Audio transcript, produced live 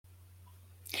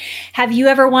Have you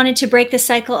ever wanted to break the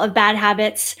cycle of bad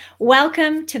habits?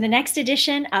 Welcome to the next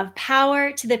edition of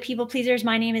Power to the People Pleasers.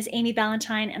 My name is Amy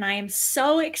Ballantyne, and I am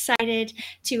so excited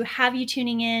to have you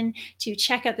tuning in to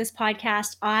check out this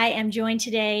podcast. I am joined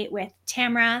today with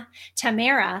Tamara,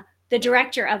 the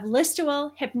director of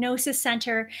Listowel Hypnosis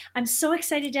Center. I'm so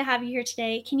excited to have you here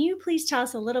today. Can you please tell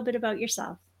us a little bit about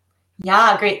yourself?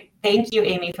 Yeah, great. Thank you,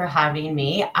 Amy, for having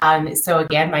me. So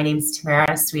again, my name is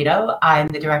Tamara Sweeto. I'm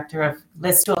the director of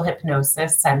Listowel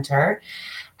Hypnosis Center,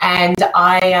 and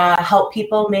I help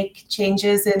people make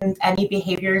changes in any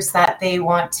behaviors that they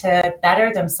want to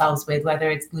better themselves with, whether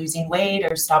it's losing weight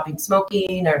or stopping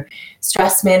smoking or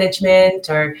stress management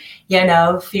or,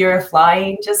 fear of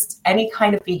flying, just any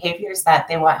kind of behaviors that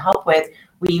they want help with.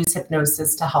 We use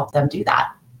hypnosis to help them do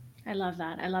that. I love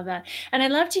that. And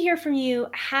I'd love to hear from you.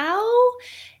 How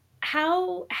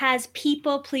has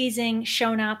people pleasing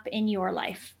shown up in your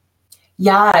life?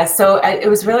 Yeah, so it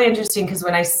was really interesting because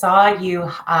when I saw you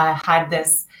had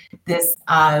this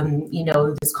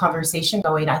conversation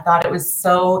going, I thought it was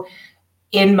so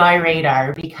in my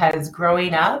radar because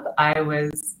growing up, I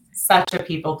was such a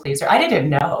people pleaser. I didn't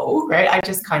know, right? I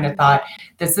just kind of thought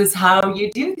this is how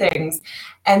you do things.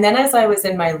 And then as I was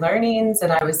in my learnings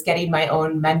and I was getting my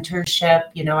own mentorship,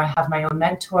 I have my own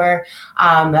mentor,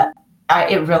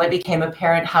 it really became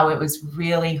apparent how it was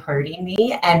really hurting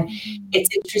me. And it's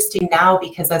interesting now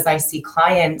because as I see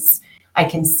clients, I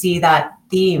can see that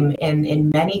theme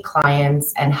in many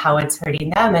clients and how it's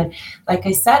hurting them. And like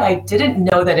I said, I didn't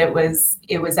know that it was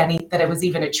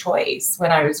even a choice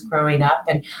when I was growing up.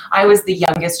 And I was the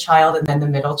youngest child and then the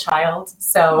middle child.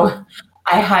 So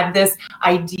I had this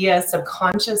idea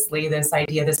subconsciously, this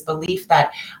belief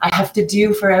that I have to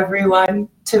do for everyone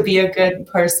to be a good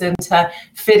person, to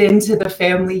fit into the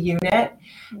family unit.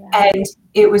 Yeah. And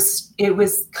it was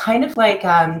kind of like,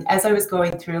 as I was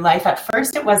going through life, at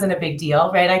first it wasn't a big deal,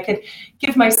 right? I could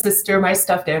give my sister my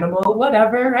stuffed animal,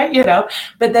 whatever, right?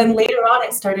 But then later on,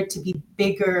 it started to be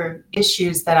bigger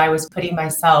issues that I was putting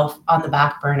myself on the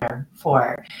back burner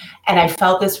for. And I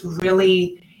felt this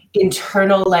really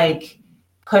internal,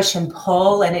 push and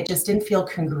pull, and it just didn't feel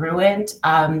congruent.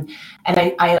 And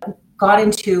I got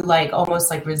into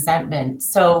almost resentment.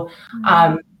 So,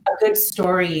 a good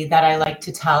story that I like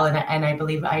to tell, and I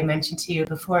believe I mentioned to you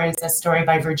before, is a story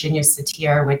by Virginia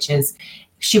Satir,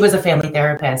 she was a family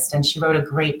therapist, and she wrote a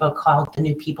great book called The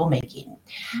New People Making.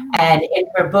 And in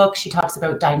her book, she talks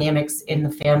about dynamics in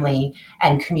the family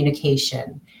and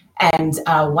communication. And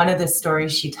one of the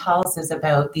stories she tells is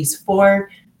about these 4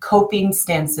 coping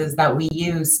stances that we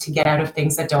use to get out of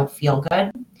things that don't feel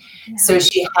good. Yeah. So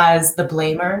she has the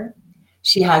blamer,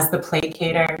 she has the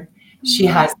placator, she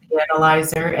has the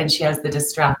analyzer, and she has the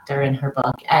distractor in her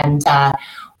book. And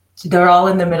they're all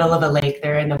in the middle of a lake.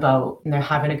 They're in a boat and they're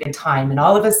having a good time. And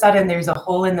all of a sudden there's a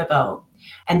hole in the boat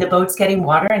and the boat's getting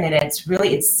water in it. It's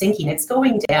sinking. It's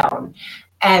going down.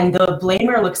 And the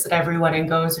blamer looks at everyone and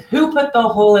goes, "Who put the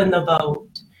hole in the boat?"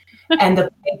 And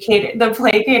the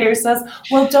placator says,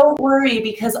 "Well, don't worry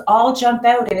because I'll jump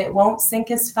out and it won't sink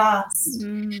as fast."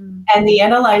 And the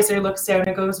analyzer looks down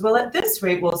and goes, "Well, at this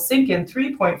rate, we'll sink in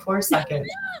 3.4 seconds.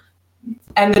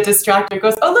 And the distractor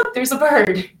goes, "Oh, look, there's a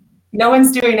bird." No one's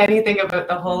doing anything about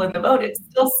the hole in the boat. It's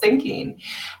still sinking.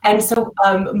 And so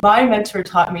my mentor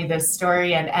taught me this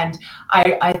story, and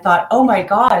I thought, oh my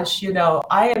gosh,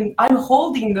 I'm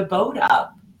holding the boat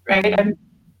up, right?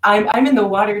 I'm in the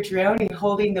water drowning,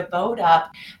 holding the boat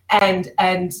up, and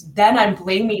then I'm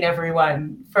blaming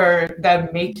everyone for them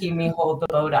making me hold the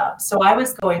boat up. So I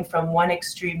was going from one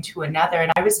extreme to another,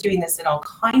 and I was doing this in all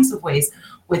kinds of ways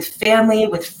with family,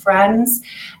 with friends.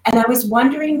 And I was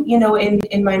wondering,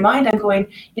 in my mind, I'm going,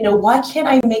 why can't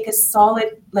I make a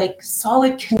solid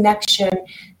connection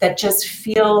that just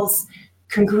feels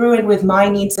congruent with my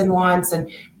needs and wants? And,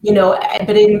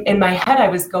 but in my head, I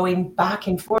was going back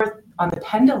and forth on the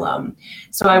pendulum.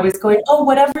 So I was going, "Oh,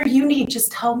 whatever you need,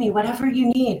 just tell me whatever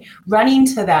you need," running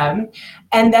to them.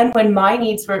 And then when my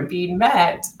needs weren't being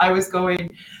met, I was going,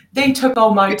 "They took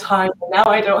all my time and now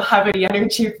I don't have any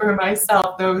energy for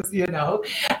myself,"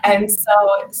 And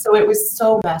so it was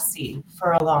so messy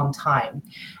for a long time.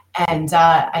 And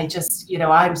I just,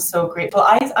 I'm so grateful.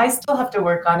 I still have to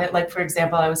work on it. Like, for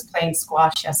example, I was playing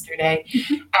squash yesterday,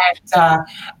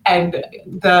 and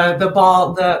the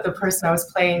ball, the person I was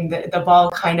playing, the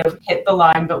ball kind of hit the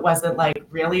line, but wasn't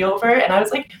really over. And I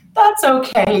was like, "That's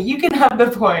okay. You can have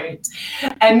the point."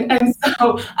 And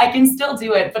so I can still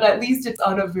do it, but at least it's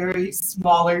on a very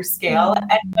smaller scale.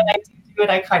 And when I do it,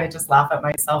 I kind of just laugh at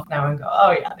myself now and go,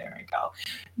 "Oh yeah, there I go."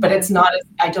 But it's not,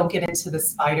 I don't get into the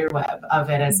spider web of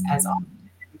it as often.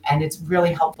 And it's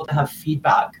really helpful to have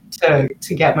feedback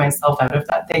to get myself out of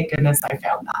that. Thank goodness I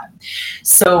found that.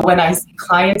 So when I see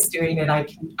clients doing it, I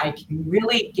can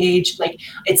really gauge, like,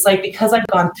 it's like, because I've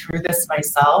gone through this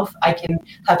myself, I can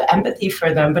have empathy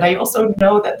for them, but I also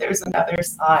know that there's another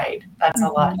side that's a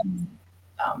lot.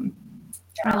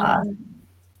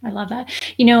 I love that.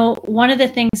 You know, one of the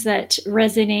things that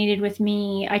resonated with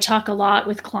me, I talk a lot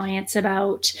with clients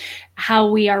about how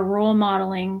we are role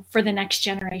modeling for the next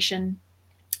generation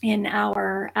in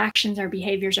our actions, our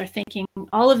behaviors, our thinking,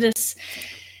 all of this.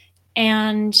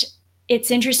 And it's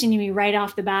interesting to me, right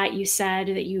off the bat, you said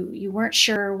that you weren't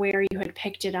sure where you had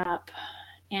picked it up.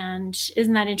 And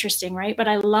isn't that interesting, right? But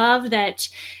I love that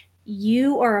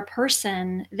you are a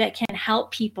person that can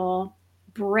help people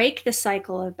break the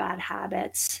cycle of bad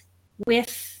habits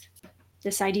with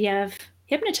this idea of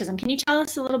hypnotism. Can you tell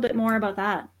us a little bit more about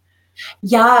that?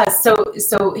 Yeah, so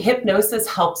hypnosis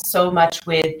helps so much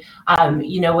with,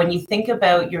 when you think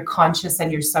about your conscious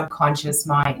and your subconscious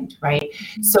mind, right?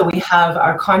 Mm-hmm. So we have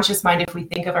our conscious mind. If we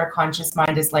think of our conscious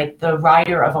mind as like the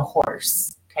rider of a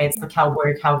horse, okay, it's the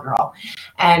cowboy, cowgirl,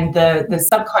 and the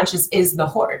subconscious is the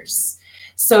horse.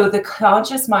 So the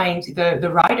conscious mind,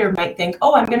 the rider might think,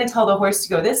 oh, I'm going to tell the horse to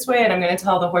go this way, and I'm going to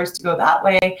tell the horse to go that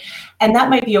way. And that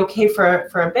might be okay for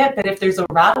a bit. But if there's a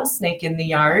rattlesnake in the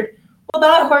yard, well,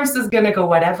 that horse is going to go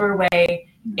whatever way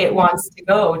it wants to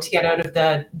go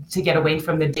to get away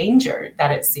from the danger that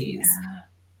it sees.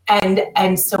 Yeah.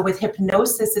 And so with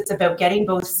hypnosis, it's about getting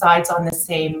both sides on the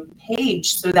same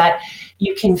page so that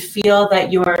you can feel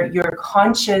that your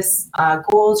conscious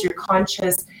goals, your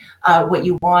conscious what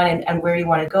you want and where you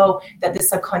want to go, that the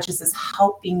subconscious is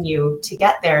helping you to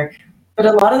get there. But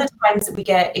a lot of the times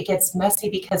it gets messy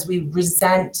because we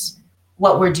resent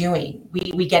what we're doing.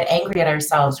 We get angry at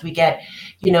ourselves. We get,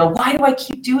 why do I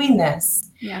keep doing this?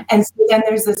 Yeah. And so then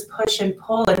there's this push and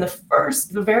pull. And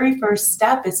the very first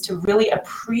step is to really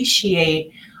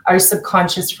appreciate our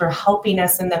subconscious for helping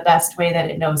us in the best way that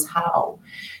it knows how.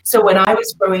 So when I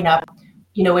was growing up,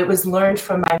 it was learned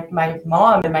from my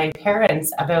mom and my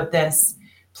parents about this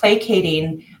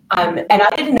placating. And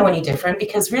I didn't know any different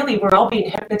because really we're all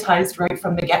being hypnotized right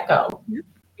from the get-go.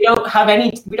 We don't have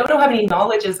any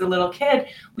knowledge as a little kid.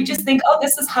 We just think, oh,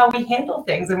 this is how we handle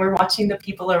things. And we're watching the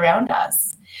people around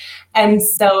us. And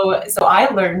so I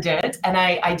learned it, and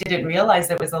I didn't realize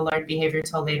it was a learned behavior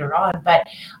until later on. But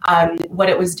what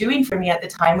it was doing for me at the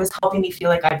time was helping me feel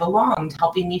like I belonged,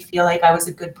 helping me feel like I was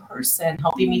a good person,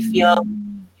 helping me feel,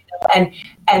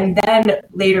 and then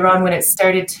later on when it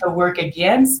started to work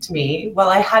against me, well,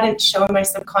 I hadn't shown my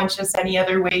subconscious any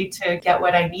other way to get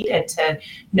what I needed to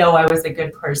know I was a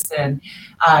good person,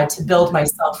 to build my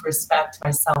self-respect,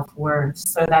 my self-worth,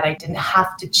 so that I didn't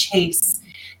have to chase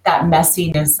that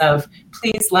messiness of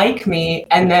please like me,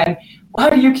 and then why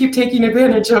do you keep taking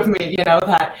advantage of me?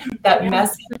 That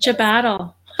mess. Such a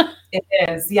battle. It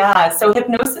is, yeah. So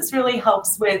hypnosis really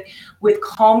helps with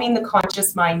calming the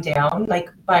conscious mind down, like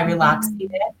by relaxing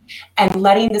it and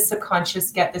letting the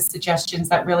subconscious get the suggestions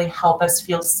that really help us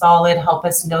feel solid, help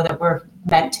us know that we're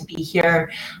meant to be here,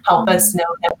 help us know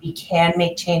that we can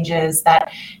make changes,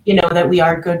 that, that we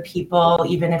are good people,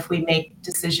 even if we make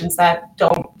decisions that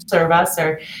don't serve us,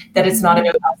 or that it's not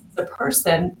about us as a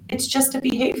person. It's just a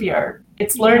behavior.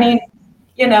 It's learning.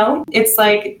 It's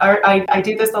like I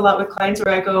do this a lot with clients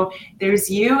where I go, there's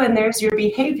you and there's your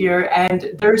behavior,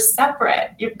 and they're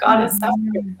separate. You've got to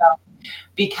separate them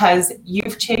because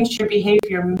you've changed your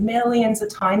behavior millions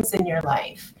of times in your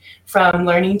life, from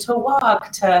learning to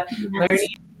walk to learning,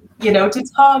 to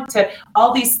talk, to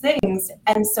all these things.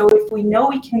 And so if we know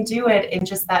we can do it in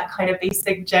just that kind of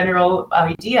basic general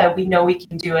idea, we know we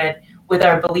can do it with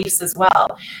our beliefs as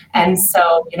well. And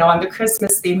so, on the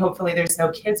Christmas theme, hopefully there's no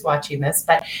kids watching this,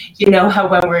 but how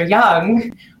when we're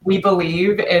young, we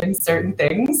believe in certain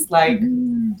things like,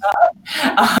 and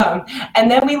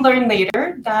then we learn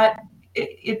later that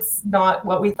it's not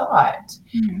what we thought.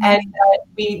 And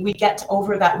we get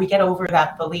over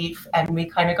that belief, and we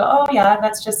kind of go, oh yeah,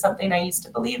 that's just something I used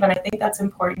to believe. And I think that's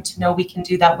important to know we can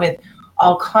do that with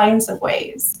all kinds of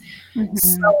ways.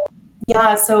 So,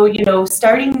 yeah, so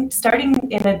starting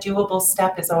in a doable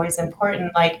step is always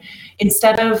important. Like,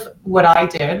 instead of what I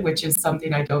did, which is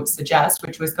something I don't suggest,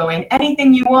 which was going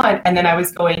anything you want, and then I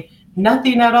was going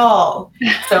nothing at all.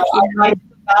 So I did it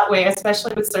that way,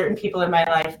 especially with certain people in my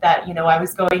life, that I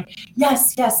was going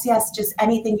yes, just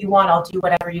anything you want, I'll do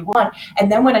whatever you want.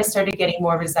 And then when I started getting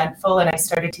more resentful and I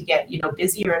started to get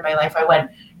busier in my life, I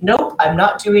went, nope, I'm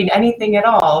not doing anything at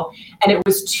all. And it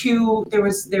was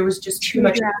there was just too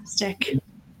much drastic.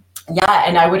 yeah,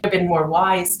 and I would have been more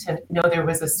wise to know there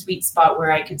was a sweet spot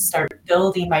where I could start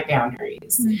building my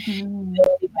boundaries, building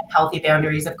my healthy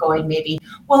boundaries of going maybe,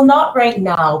 well, not right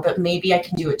now, but maybe I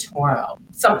can do it tomorrow,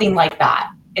 something like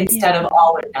that, instead of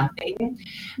all or nothing.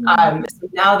 So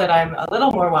now that I'm a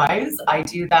little more wise, I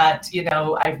do that,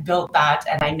 I've built that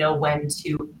and I know when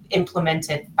to implement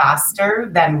it faster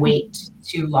than wait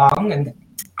too long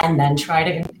and then try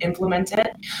to implement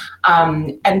it.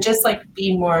 And just like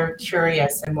being more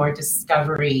curious and more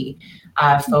discovery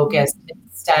focused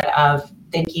instead of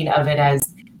thinking of it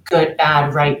as good,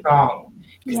 bad, right, wrong.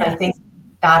 Because I think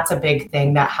that's a big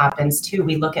thing that happens too.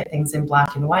 We look at things in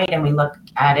black and white and we look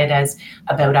at it as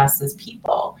about us as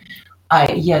people.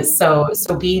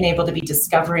 So being able to be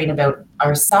discovering about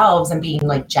ourselves and being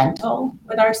like gentle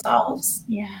with ourselves.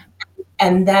 Yeah.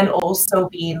 And then also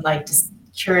being like just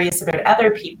curious about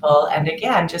other people, and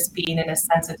again just being in a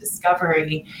sense of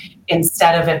discovery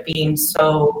instead of it being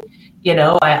so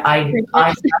yeah,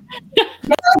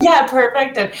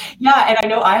 perfect. And I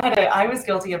know I was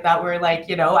guilty of that, where like,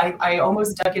 I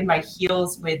almost dug in my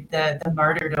heels with the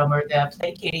martyrdom or the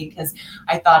placating, because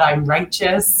I thought I'm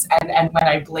righteous, and when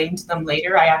I blamed them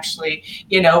later, I actually,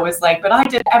 was like, but I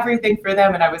did everything for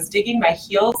them, and I was digging my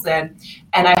heels in.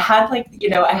 And I had like,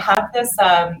 I had this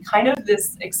kind of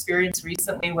this experience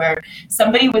recently where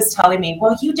somebody was telling me,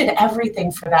 well, you did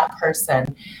everything for that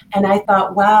person. And I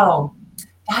thought, wow,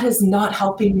 that is not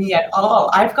helping me at all.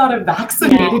 I've got to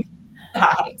vaccinate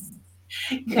that,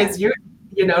 because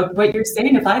what you're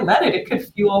saying, if I let it, it could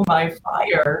fuel my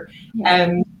fire,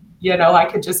 and I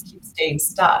could just keep staying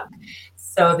stuck.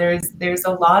 So there's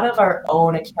a lot of our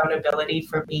own accountability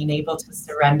for being able to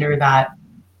surrender that.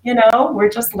 We're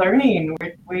just learning.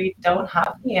 We don't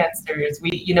have the answers.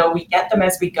 We get them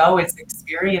as we go. It's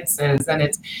experiences, and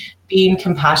it's being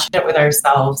compassionate with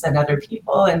ourselves and other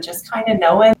people, and just kind of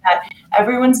knowing that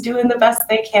everyone's doing the best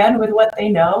they can with what they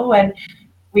know, and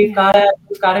we've got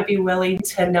to be willing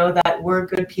to know that we're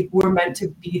good people. We're meant to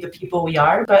be the people we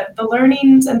are, but the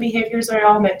learnings and behaviors are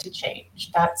all meant to change.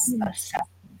 That's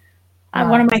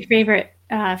one of my favorite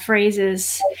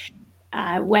phrases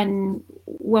when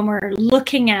we're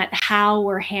looking at how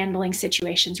we're handling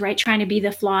situations, right? Trying to be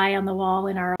the fly on the wall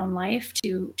in our own life,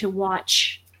 to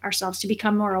watch ourselves, to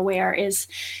become more aware,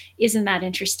 isn't that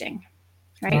interesting,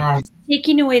 right? Yes.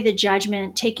 Taking away the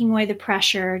judgment, taking away the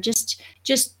pressure, just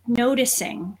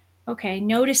noticing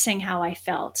how I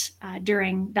felt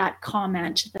during that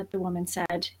comment that the woman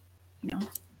said,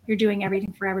 you're doing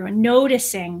everything for everyone,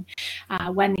 noticing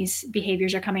when these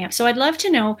behaviors are coming up. So I'd love to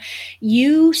know,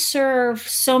 you serve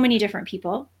so many different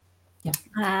people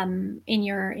in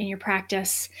your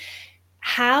practice.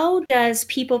 How does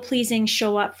people pleasing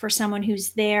show up for someone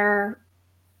who's there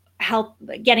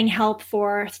getting help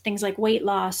for things like weight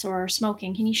loss or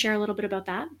smoking? Can you share a little bit about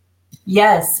that?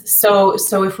 Yes. So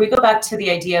if we go back to the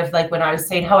idea of like when I was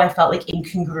saying how I felt like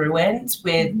incongruent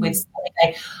with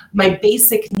like my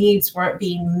basic needs weren't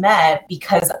being met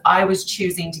because I was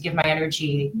choosing to give my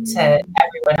energy to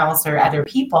everyone else or other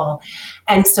people.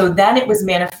 And so then it was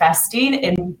manifesting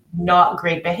in not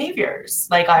great behaviors.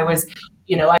 Like I was,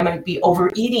 I might be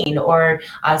overeating, or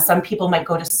some people might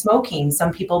go to smoking.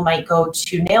 Some people might go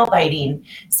to nail biting.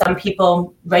 Some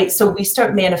people, right? So we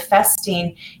start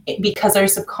manifesting because our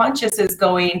subconscious is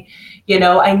going,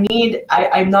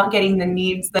 I'm not getting the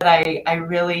needs that I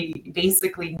really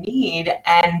basically need.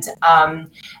 And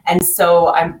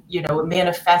so I'm,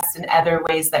 manifest in other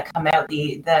ways that come out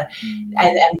and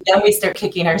then we start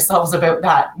kicking ourselves about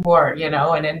that more,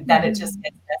 and then it just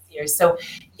gets messier. So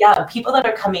people that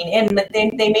are coming in,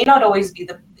 they may not always be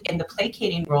in the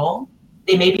placating role.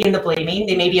 They may be in the blaming.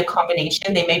 They may be a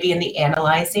combination. They may be in the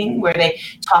analyzing, where they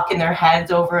talk in their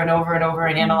heads over and over and over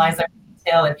and analyze their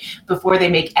detail. And before they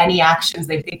make any actions,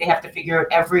 they think they have to figure out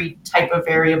every type of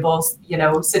variable,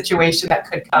 situation that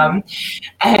could come.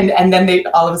 And then they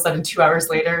all of a sudden 2 hours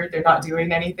later, they're not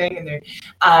doing anything,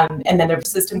 and then their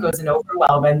system goes in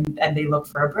overwhelm, and they look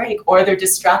for a break, or they're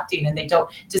distracting, and they don't.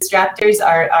 Distractors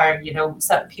are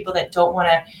some people that don't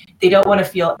want to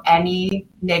feel any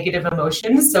negative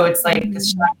emotions. So it's like the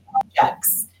shiny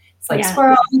objects. It's like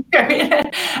squirrel,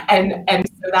 and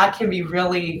so that can be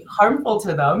really harmful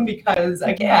to them, because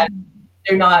again,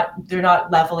 they're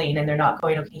not leveling, and they're not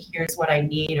going, okay, here's what I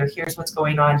need, or here's what's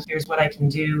going on, here's what I can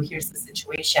do, here's the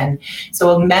situation.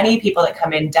 So many people that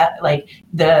come in, like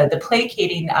the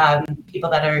placating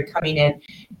people that are coming in,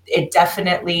 it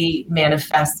definitely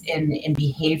manifests in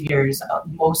behaviors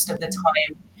most of the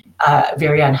time,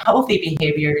 very unhealthy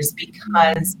behaviors,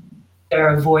 because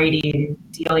they're avoiding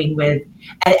dealing with,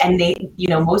 and they, you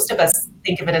know, most of us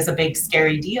think of it as a big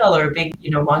scary deal or a big, you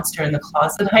know, monster in the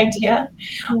closet idea,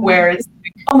 where it's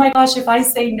like, oh my gosh, if I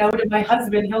say no to my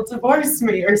husband, he'll divorce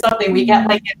me or something. We get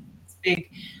like this big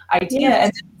idea.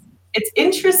 And it's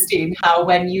interesting how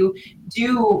when you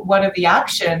do one of the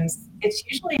actions, it's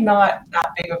usually not that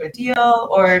big of a deal,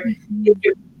 or if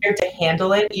you're prepared to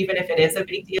handle it, even if it is a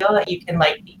big deal, that you can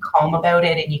like be calm about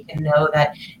it and you can know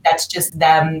that that's just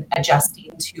them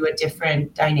adjusting to a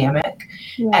different dynamic.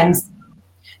 And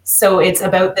so it's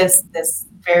about this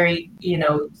very, you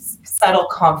know, subtle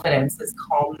confidence, this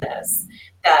calmness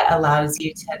that allows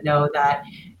you to know that,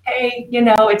 hey, you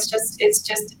know, it's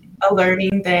just a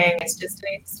learning thing, it's just an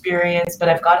experience, but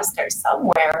I've got to start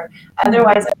somewhere.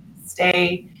 Otherwise I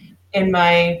stay in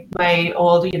my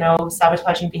old, you know,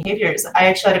 sabotaging behaviors. I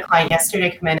actually had a client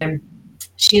yesterday come in, and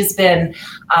she's been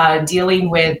dealing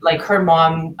with, like, her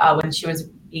mom, when she was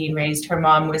being raised, her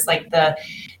mom was like the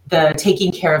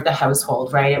taking care of the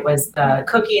household, right? It was the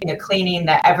cooking, the cleaning,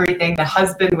 the everything. The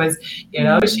husband was, you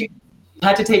know, she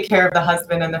had to take care of the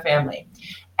husband and the family.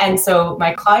 And so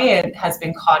my client has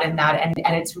been caught in that,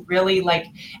 and it's really like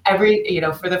every, you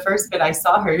know, for the first bit I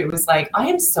saw her, it was like, I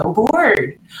am so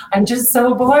bored. I'm just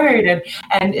so bored.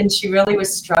 And she really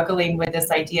was struggling with this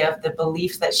idea of the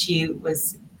belief that she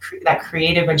was that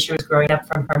created when she was growing up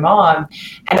from her mom,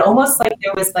 and almost like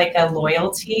there was like a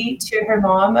loyalty to her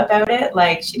mom about it.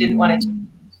 Like she didn't want to,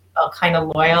 she felt kind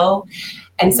of loyal.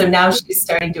 And so now she's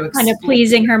starting to kind of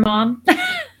pleasing her mom.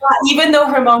 Even though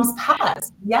her mom's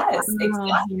passed. Yes,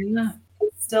 exactly.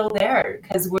 It's still there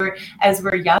because as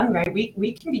we're young, right?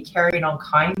 We can be carrying all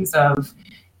kinds of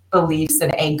beliefs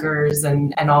and anchors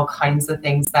and all kinds of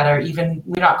things that are, even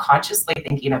we're not consciously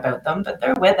thinking about them, but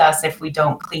they're with us if we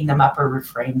don't clean them up or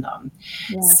reframe them.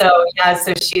 So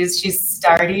she's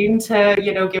starting to,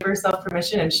 you know, give herself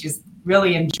permission, and she's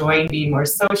really enjoying being more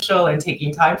social and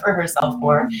taking time for herself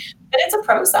more. But it's a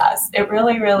process. It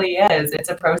really, really is. It's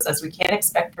a process. We can't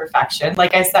expect perfection.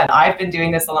 Like I said, I've been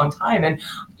doing this a long time. And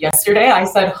yesterday I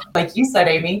said, like you said,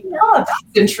 Amy, oh, that's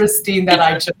interesting that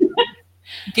I just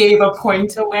gave a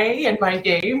point away in my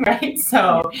game, right?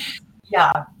 So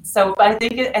yeah. So but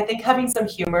I think having some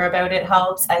humor about it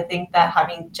helps. I think that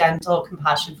having gentle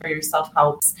compassion for yourself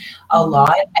helps a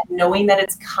lot, and knowing that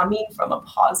it's coming from a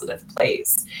positive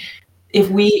place. If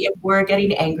we're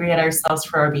getting angry at ourselves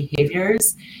for our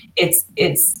behaviors,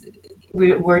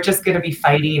 we're just going to be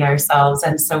fighting ourselves.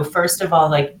 And so first of all,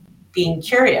 like, being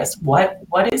curious, what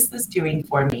is this doing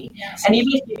for me? And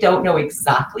even if you don't know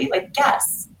exactly, like,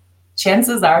 guess.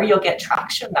 Chances are you'll get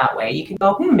traction that way. You can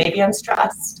go, maybe I'm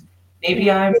stressed.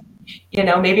 Maybe I'm, you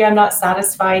know, maybe I'm not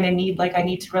satisfied and I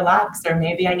need to relax, or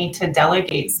maybe I need to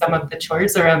delegate some of the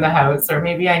chores around the house, or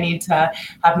maybe I need to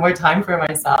have more time for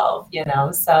myself, you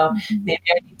know. So maybe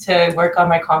I need to work on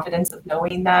my confidence of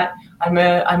knowing that I'm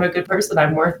a good person.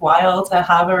 I'm worthwhile to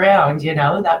have around, you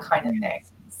know, that kind of thing.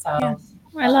 So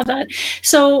I love that.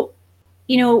 So,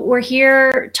 you know, we're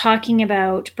here talking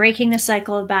about breaking the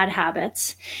cycle of bad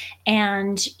habits,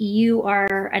 and you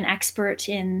are an expert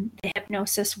in the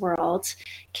hypnosis world.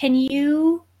 Can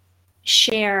you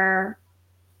share,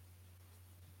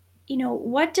 you know,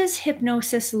 what does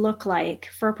hypnosis look like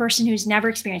for a person who's never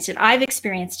experienced it? I've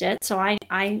experienced it, so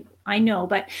I know,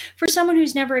 but for someone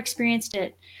who's never experienced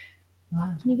it,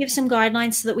 can you give some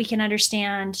guidelines so that we can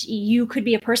understand you could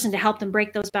be a person to help them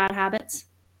break those bad habits?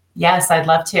 Yes, I'd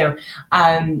love to.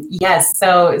 Yes,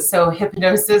 so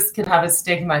hypnosis can have a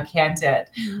stigma, can't it?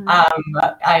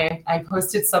 I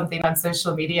posted something on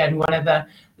social media, and one of the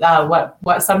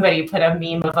what somebody put a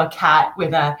meme of a cat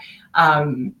with a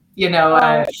oh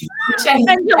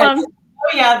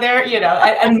yeah, there, you know,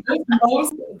 and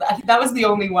most that was the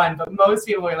only one, but most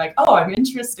people were like, oh, I'm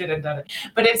interested in that.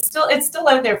 But it's still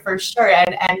out there for sure,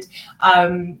 and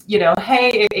you know,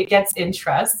 hey, it gets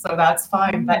interest, so that's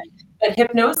fine, but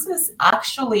hypnosis,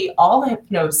 actually, all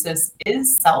hypnosis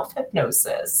is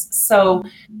self-hypnosis. So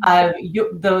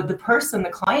the person, the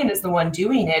client, is the one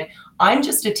doing it. I'm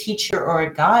just a teacher or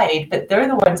a guide, but they're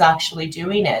the ones actually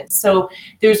doing it. So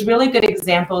there's really good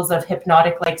examples of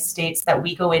hypnotic-like states that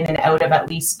we go in and out of at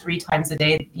least 3 times a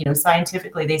day. You know,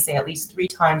 scientifically, they say at least 3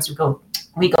 times we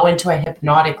go into a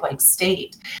hypnotic-like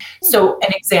state. So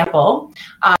an example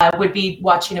would be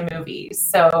watching a movie.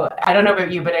 So I don't know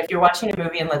about you, but if you're watching a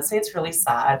movie and let's say it's really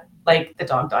sad, like the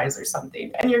dog dies or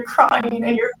something, and you're crying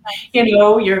and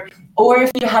or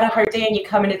if you had a hard day and you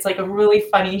come and it's like a really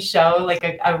funny show,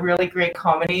 like a really great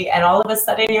comedy, and all of a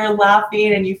sudden you're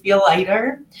laughing and you feel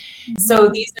lighter. So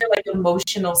these are like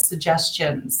emotional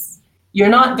suggestions They're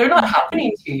not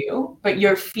happening to you, but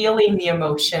you're feeling the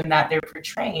emotion that they're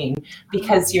portraying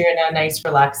because you're in a nice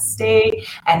relaxed state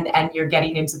and you're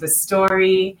getting into the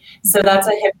story. So that's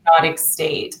a hypnotic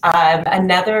state.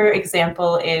 Another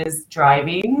example is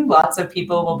driving. Lots of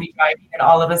people will be driving and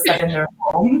all of a sudden they're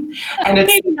home. And it's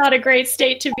maybe not a great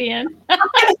state to be in.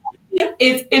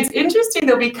 It's interesting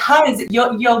though, because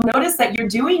you'll notice that you're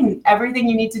doing everything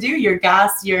you need to do. Your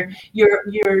gas, you're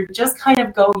just kind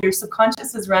of your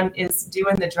subconscious is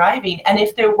doing the driving. And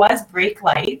if there was brake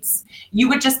lights, you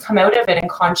would just come out of it and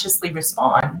consciously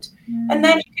respond. And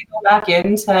then you could go back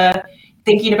into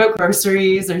thinking about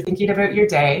groceries or thinking about your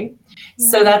day.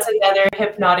 So that's another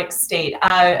hypnotic state.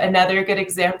 Another good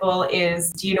example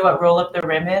is, do you know what roll up the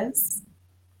rim is?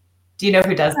 Do you know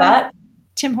who does that?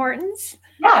 Tim Hortons.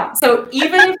 Yeah. So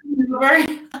even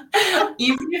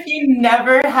if you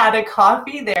never had a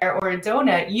coffee there or a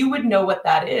donut, you would know what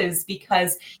that is,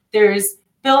 because there's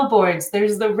billboards,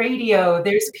 there's the radio,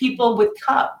 there's people with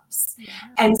cups.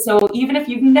 And so even if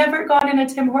you've never gotten a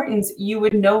Tim Hortons, you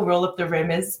would know Roll Up the Rim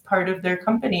is part of their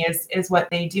company, is what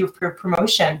they do for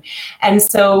promotion. And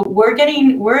so we're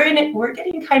getting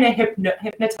kind of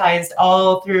hypnotized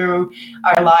all through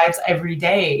our lives every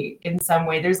day in some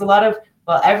way. There's a lot of,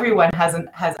 everyone has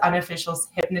unofficial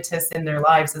hypnotists in their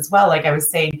lives as well. Like I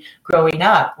was saying, growing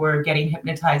up, we're getting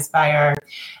hypnotized by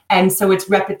and so it's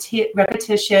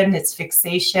repetition, it's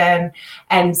fixation.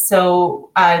 And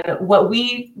so what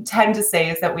we tend to say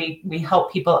is that we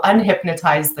help people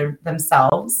unhypnotize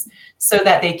themselves so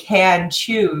that they can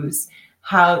choose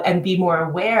how and be more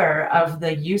aware of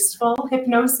the useful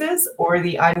hypnosis or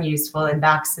the unuseful and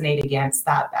vaccinate against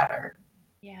that better.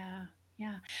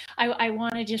 Yeah. I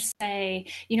want to just say,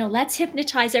 let's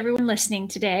hypnotize everyone listening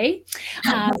today.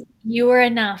 You are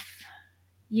enough.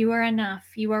 You are enough.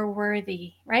 You are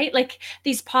worthy, right? Like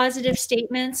these positive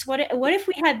statements. What if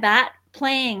we had that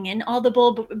playing in all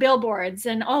the billboards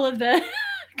and all of the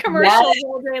commercials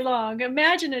all day long?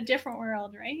 Imagine a different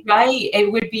world, right? Right.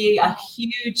 It would be a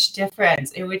huge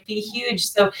difference. It would be huge.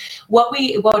 So what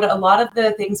a lot of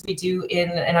the things we do in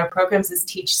our programs is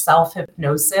teach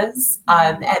self-hypnosis.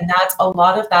 And that's a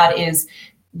lot of that is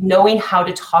knowing how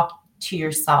to talk to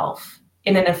yourself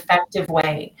in an effective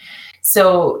way.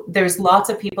 So there's lots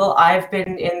of people, I've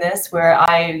been in this where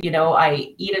I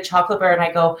eat a chocolate bar and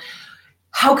I go,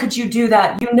 how could you do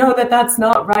that? You know that that's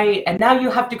not right. And now you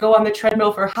have to go on the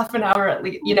treadmill for half an hour at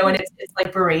least, and it's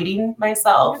like berating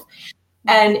myself.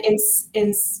 And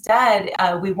instead,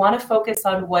 we want to focus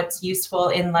on what's useful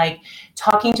in like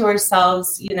talking to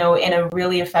ourselves, in a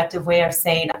really effective way of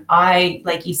saying,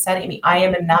 like you said, Amy, I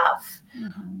am enough.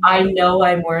 I know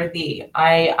I'm worthy.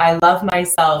 I love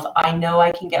myself. I know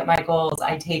I can get my goals.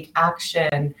 I take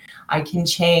action. I can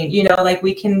change, like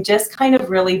we can just kind of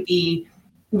really be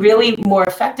really more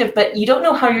effective, but you don't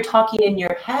know how you're talking in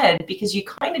your head because you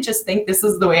kind of just think this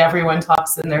is the way everyone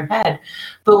talks in their head.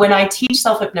 But when I teach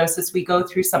self-hypnosis, we go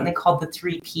through something called the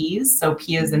 3 Ps. So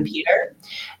P as in Peter.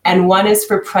 And one is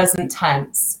for present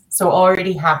tense. So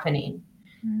already happening.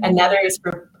 Another is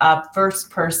for first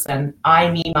person,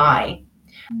 I, me, my.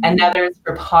 Another is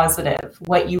for positive,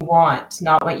 what you want,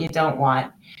 not what you don't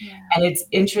want. And it's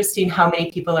interesting how many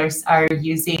people are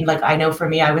using, like I know for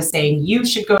me, I was saying, you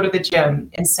should go to the gym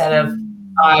instead of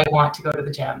I want to go to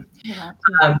the gym.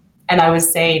 And I was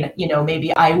saying,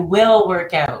 maybe I will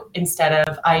work out instead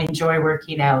of I enjoy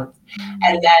working out.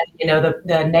 And then,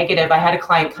 the negative, I had a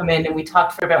client come in and we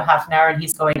talked for about half an hour and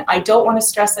he's going, I don't want to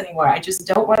stress anymore. I just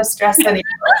don't want to stress anymore.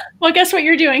 Well, guess what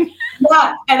you're doing?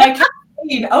 Yeah. And I kept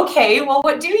saying, okay, well,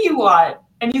 what do you want?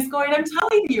 And he's going, I'm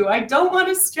telling you, I don't want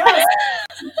to stress.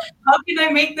 How can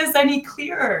I make this any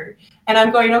clearer? And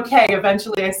I'm going, okay.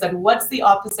 Eventually I said, what's the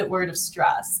opposite word of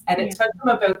stress? And it took him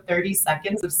about 30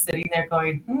 seconds of sitting there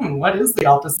going, what is the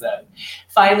opposite?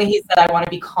 Finally, he said, I want to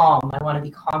be calm. I want to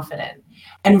be confident.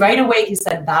 And right away, he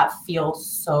said, that feels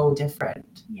so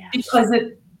different. Because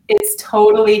it's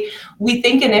totally, we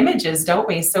think in images, don't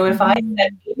we? So if I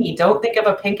said, Amy, don't think of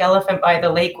a pink elephant by the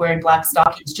lake wearing black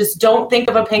stockings, just don't think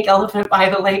of a pink elephant by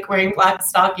the lake wearing black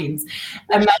stockings.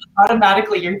 And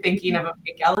automatically you're thinking of a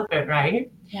pink elephant,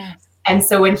 right? Yes. And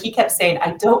so when he kept saying,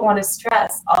 I don't want to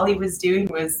stress, all he was doing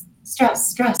was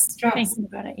stress. Thinking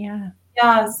about it,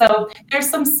 Yeah, so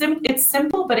there's it's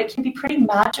simple, but it can be pretty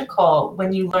magical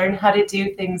when you learn how to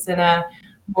do things in a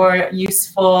more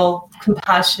useful,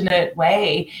 compassionate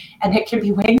way. And it can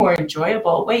be way more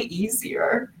enjoyable, way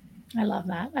easier. I love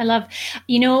that.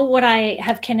 What I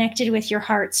have connected with your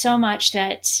heart so much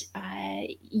that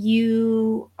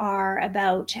you are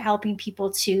about helping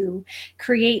people to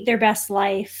create their best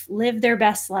life, live their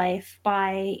best life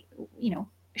by,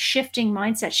 shifting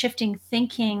mindset, shifting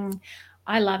thinking.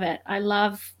 I love it. I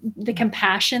love the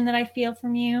compassion that I feel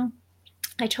from you.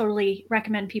 I totally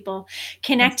recommend people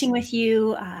connecting with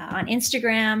you on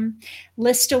Instagram,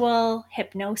 Listowel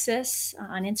Hypnosis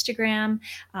on Instagram,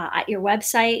 at your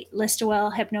website,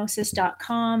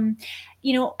 listowellhypnosis.com.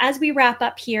 You know, as we wrap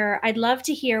up here, I'd love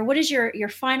to hear, what is your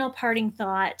final parting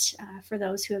thought for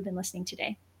those who have been listening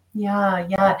today?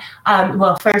 Yeah.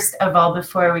 Well, first of all,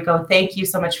 before we go, thank you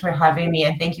so much for having me,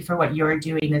 and thank you for what you're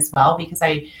doing as well, because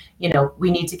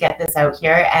we need to get this out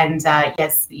here. And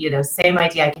yes, same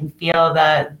idea. I can feel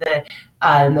the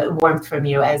warmth from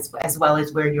you as well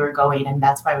as where you're going, and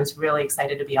that's why I was really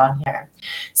excited to be on here.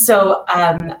 So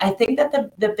I think that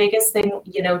the biggest thing,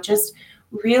 just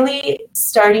really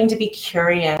starting to be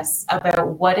curious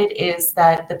about what it is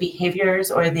that the behaviors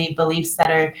or the beliefs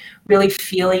that are really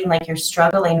feeling like you're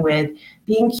struggling with,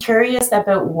 being curious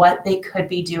about what they could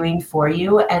be doing for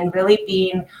you, and really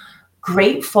being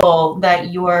grateful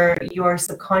that your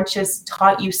subconscious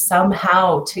taught you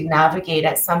somehow to navigate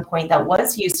at some point that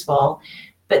was useful.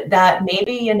 But that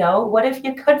maybe, what if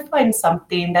you could find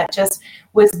something that just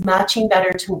was matching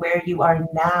better to where you are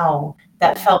now,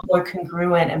 that felt more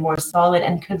congruent and more solid,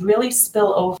 and could really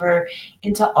spill over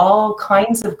into all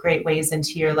kinds of great ways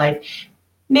into your life.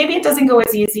 Maybe it doesn't go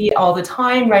as easy all the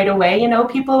time right away.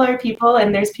 People are people,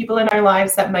 and there's people in our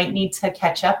lives that might need to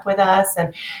catch up with us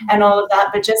and all of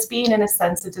that, but just being in a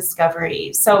sense of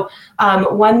discovery. So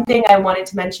one thing I wanted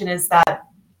to mention is that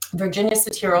Virginia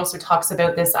Satir also talks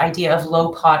about this idea of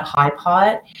low pot, high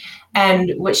pot.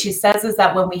 And what she says is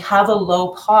that when we have a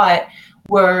low pot,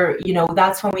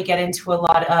 that's when we get into a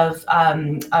lot of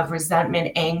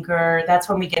resentment, anger. That's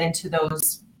when we get into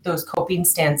those coping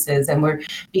stances, and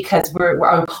because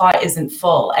our pot isn't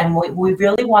full, and we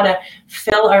really want to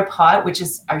fill our pot, which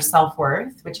is our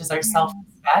self-worth, which is our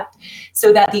self-respect,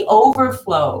 so that the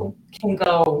overflow can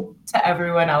go to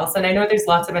everyone else. And I know there's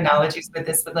lots of analogies with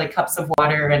this, with like cups of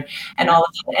water and all of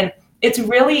that. And it's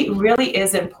really, really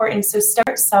is important. So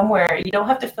start somewhere. You don't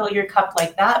have to fill your cup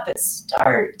like that, but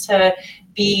start to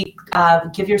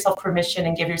give yourself permission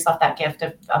and give yourself that gift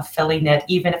of filling it,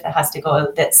 even if it has to go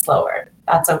a bit slower.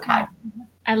 That's okay.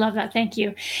 I love that. Thank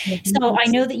you. So I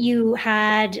know that you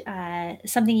had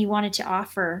something you wanted to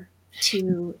offer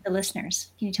to the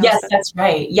listeners. Can you tell us? Yes, that's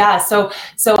right. Yeah. So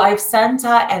I've sent,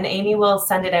 and Amy will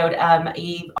send it out,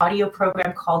 a audio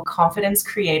program called Confidence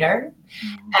Creator.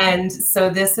 And so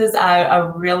this is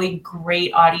a really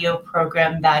great audio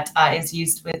program that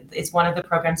is one of the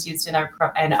programs used in our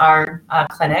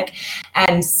clinic.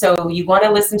 And so you want to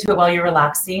listen to it while you're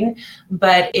relaxing,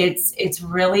 but it's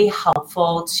really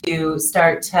helpful to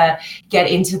start to get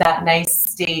into that nice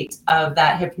state, of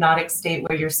that hypnotic state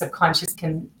where your subconscious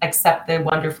can accept the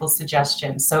wonderful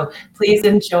suggestions. So please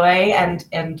enjoy, and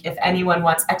if anyone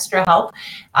wants extra help,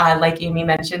 like Amy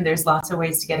mentioned, there's lots of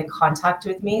ways to get in contact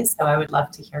with me. So I would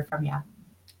love to hear from you.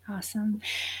 Awesome.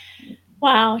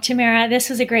 Wow, Tamara,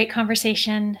 this was a great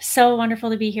conversation. So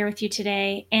wonderful to be here with you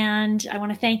today. And I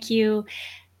want to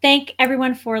thank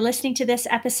everyone for listening to this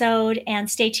episode, and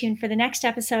stay tuned for the next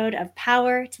episode of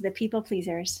Power to the People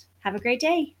Pleasers. Have a great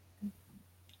day.